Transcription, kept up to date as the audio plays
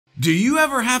Do you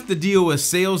ever have to deal with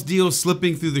sales deals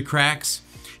slipping through the cracks?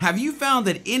 Have you found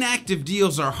that inactive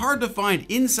deals are hard to find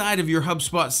inside of your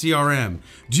HubSpot CRM?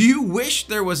 Do you wish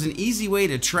there was an easy way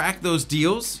to track those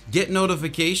deals, get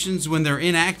notifications when they're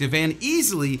inactive, and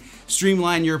easily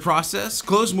streamline your process,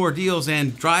 close more deals,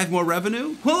 and drive more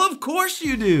revenue? Well, of course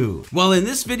you do. Well, in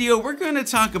this video, we're going to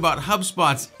talk about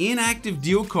HubSpot's inactive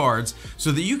deal cards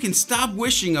so that you can stop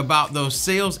wishing about those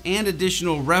sales and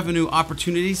additional revenue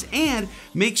opportunities and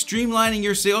make streamlining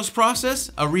your sales process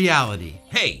a reality.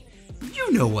 Hey,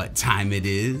 you know what time it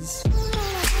is.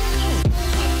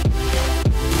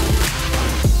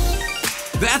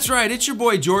 That's right, it's your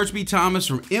boy George B. Thomas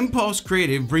from Impulse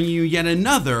Creative bringing you yet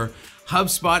another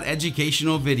HubSpot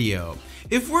educational video.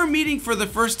 If we're meeting for the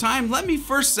first time, let me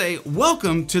first say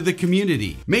welcome to the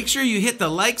community. Make sure you hit the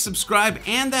like, subscribe,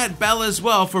 and that bell as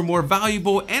well for more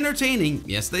valuable, entertaining,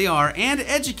 yes they are, and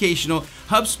educational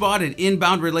HubSpot and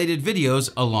inbound related videos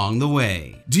along the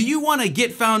way. Do you want to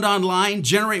get found online,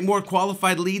 generate more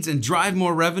qualified leads, and drive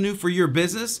more revenue for your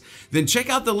business? Then check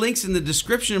out the links in the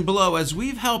description below as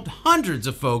we've helped hundreds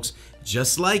of folks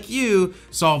just like you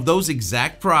solve those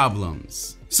exact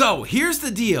problems. So here's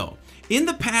the deal. In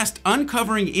the past,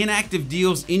 uncovering inactive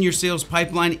deals in your sales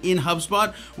pipeline in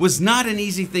HubSpot was not an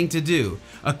easy thing to do.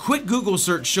 A quick Google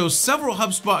search shows several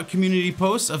HubSpot community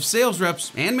posts of sales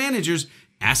reps and managers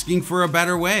asking for a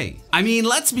better way. I mean,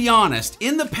 let's be honest,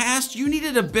 in the past, you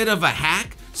needed a bit of a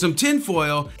hack, some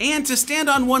tinfoil, and to stand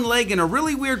on one leg in a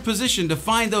really weird position to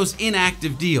find those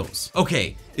inactive deals.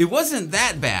 Okay, it wasn't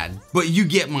that bad, but you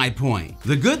get my point.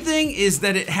 The good thing is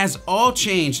that it has all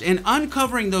changed, and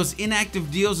uncovering those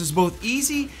inactive deals is both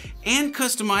easy and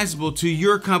customizable to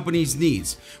your company's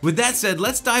needs. With that said,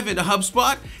 let's dive into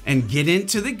HubSpot and get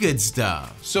into the good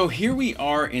stuff. So here we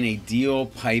are in a deal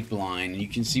pipeline. You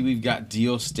can see we've got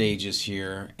deal stages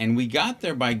here, and we got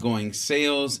there by going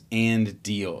sales and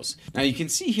deals. Now you can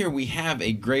see here we have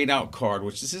a grayed out card,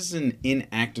 which this is an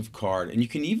inactive card, and you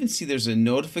can even see there's a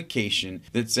notification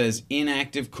that says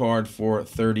inactive card for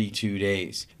 32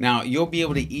 days. Now you'll be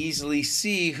able to easily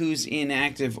see who's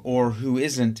inactive or who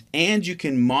isn't, and you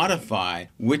can modify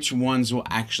which ones will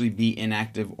actually be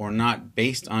inactive or not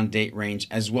based on date range,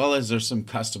 as well as there's some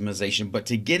customization. But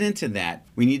to get into that,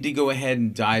 we need to go ahead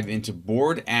and dive into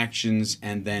board actions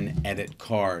and then edit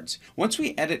cards. Once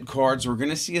we edit cards, we're going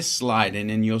to see a slide, and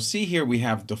then you'll see here we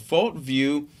have default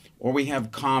view, or we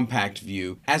have compact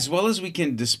view, as well as we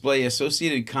can display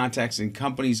associated contacts and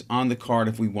companies on the card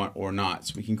if we want or not.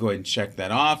 So we can go ahead and check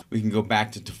that off. We can go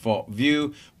back to default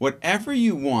view. Whatever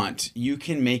you want, you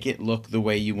can make it look the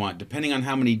way you want. Depending on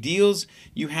how many deals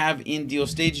you have in deal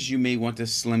stages, you may want to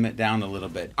slim it down a little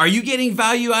bit. Are you getting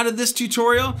value out of this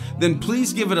tutorial? Then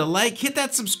please give it a like, hit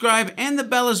that subscribe, and the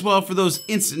bell as well for those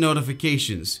instant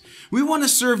notifications. We want to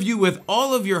serve you with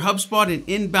all of your HubSpot and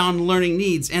inbound learning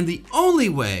needs, and the only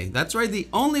way, that's right, the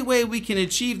only way we can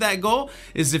achieve that goal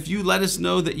is if you let us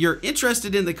know that you're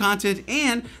interested in the content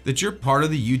and that you're part of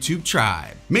the YouTube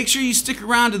tribe. Make sure you stick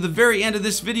around to the very end of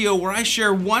this video where I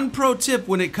share one pro tip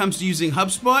when it comes to using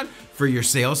HubSpot for your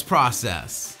sales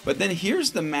process. But then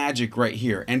here's the magic right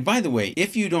here. And by the way,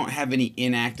 if you don't have any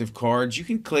inactive cards, you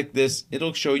can click this.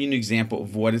 It'll show you an example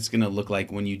of what it's going to look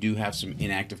like when you do have some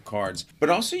inactive cards. But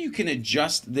also you can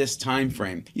adjust this time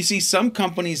frame. You see, some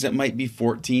companies that might be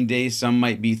 14 days, some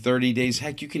might be 30 days.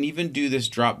 Heck, you can even do this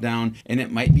drop down and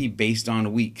it might be based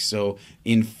on weeks. So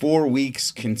in 4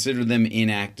 weeks, consider them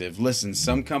inactive. Listen,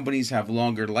 some companies have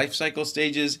longer life cycle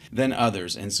stages than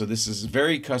others. And so this is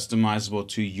very customizable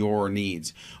to your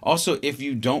needs. Also, if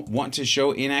you don't want to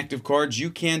show inactive cards, you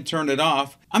can turn it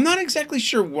off. I'm not exactly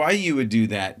sure why you would do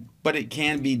that, but it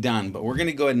can be done. But we're going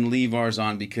to go ahead and leave ours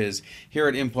on because here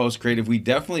at Impulse Creative, we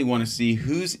definitely want to see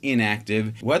who's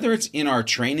inactive, whether it's in our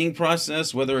training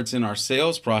process, whether it's in our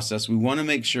sales process. We want to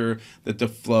make sure that the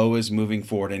flow is moving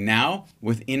forward. And now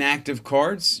with inactive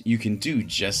cards, you can do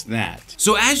just that.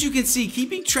 So as you can see,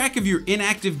 keeping track of your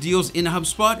inactive deals in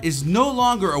HubSpot is no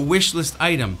longer a wish list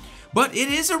item. But it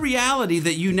is a reality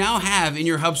that you now have in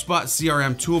your HubSpot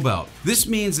CRM tool belt. This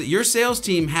means that your sales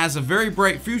team has a very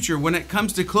bright future when it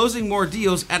comes to closing more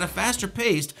deals at a faster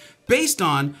pace based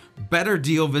on better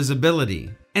deal visibility.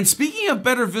 And speaking of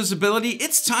better visibility,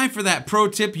 it's time for that pro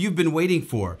tip you've been waiting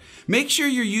for. Make sure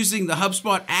you're using the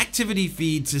HubSpot activity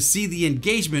feed to see the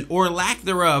engagement or lack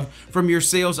thereof from your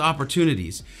sales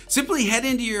opportunities. Simply head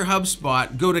into your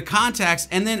HubSpot, go to contacts,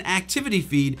 and then activity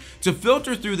feed to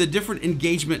filter through the different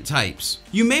engagement types.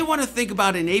 You may want to think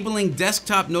about enabling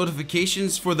desktop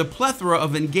notifications for the plethora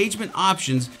of engagement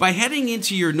options by heading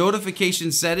into your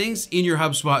notification settings in your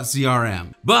HubSpot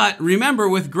CRM. But remember,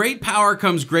 with great power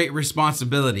comes great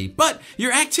responsibility. visibility. But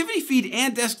your activity feed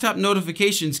and desktop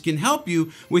notifications can help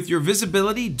you with your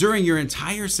visibility during your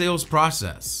entire sales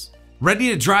process. Ready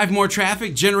to drive more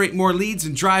traffic, generate more leads,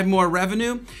 and drive more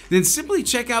revenue? Then simply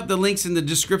check out the links in the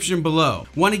description below.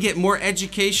 Want to get more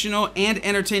educational and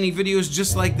entertaining videos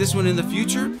just like this one in the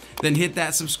future? Then hit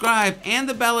that subscribe and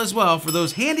the bell as well for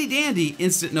those handy dandy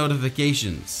instant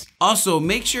notifications. Also,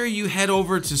 make sure you head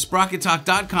over to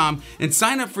SprocketTalk.com and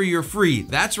sign up for your free,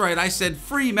 that's right, I said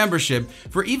free membership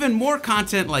for even more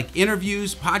content like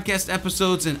interviews, podcast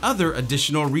episodes, and other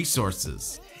additional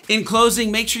resources. In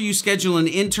closing, make sure you schedule an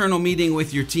internal meeting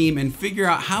with your team and figure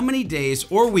out how many days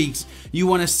or weeks you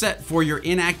want to set for your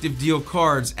inactive deal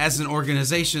cards as an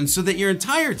organization so that your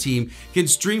entire team can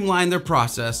streamline their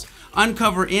process,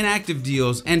 uncover inactive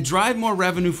deals, and drive more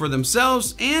revenue for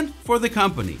themselves and for the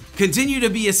company. Continue to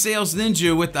be a sales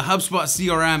ninja with the HubSpot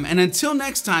CRM, and until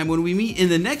next time when we meet in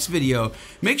the next video,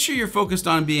 make sure you're focused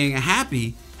on being a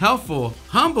happy, helpful,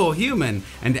 humble human,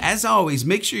 and as always,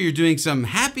 make sure you're doing some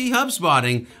happy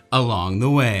HubSpotting along the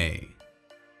way.